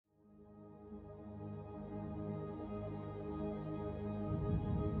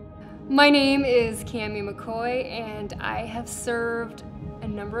My name is Camie McCoy, and I have served a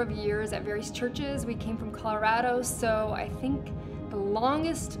number of years at various churches. We came from Colorado, so I think the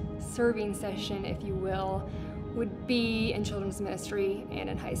longest serving session, if you will, would be in children's ministry and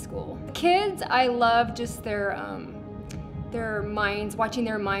in high school. Kids, I love just their minds, watching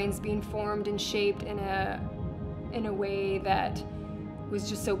their minds being formed and shaped in a way that was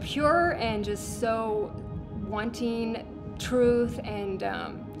just so pure and just so wanting truth, and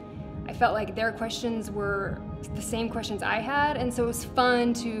I felt like their questions were the same questions I had, and so it was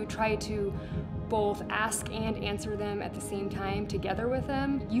fun to try to both ask and answer them at the same time together with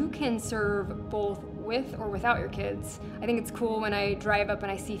them. You can serve both with or without your kids. I think it's cool when I drive up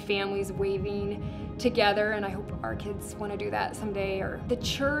and I see families waving together, and I hope our kids want to do that someday. Or the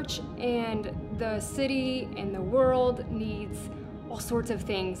church and the city and the world needs all sorts of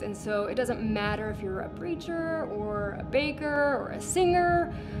things, and so it doesn't matter if you're a preacher or a baker or a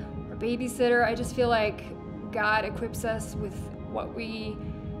singer or a babysitter. I just feel like God equips us with what we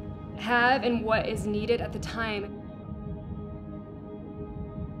have and what is needed at the time.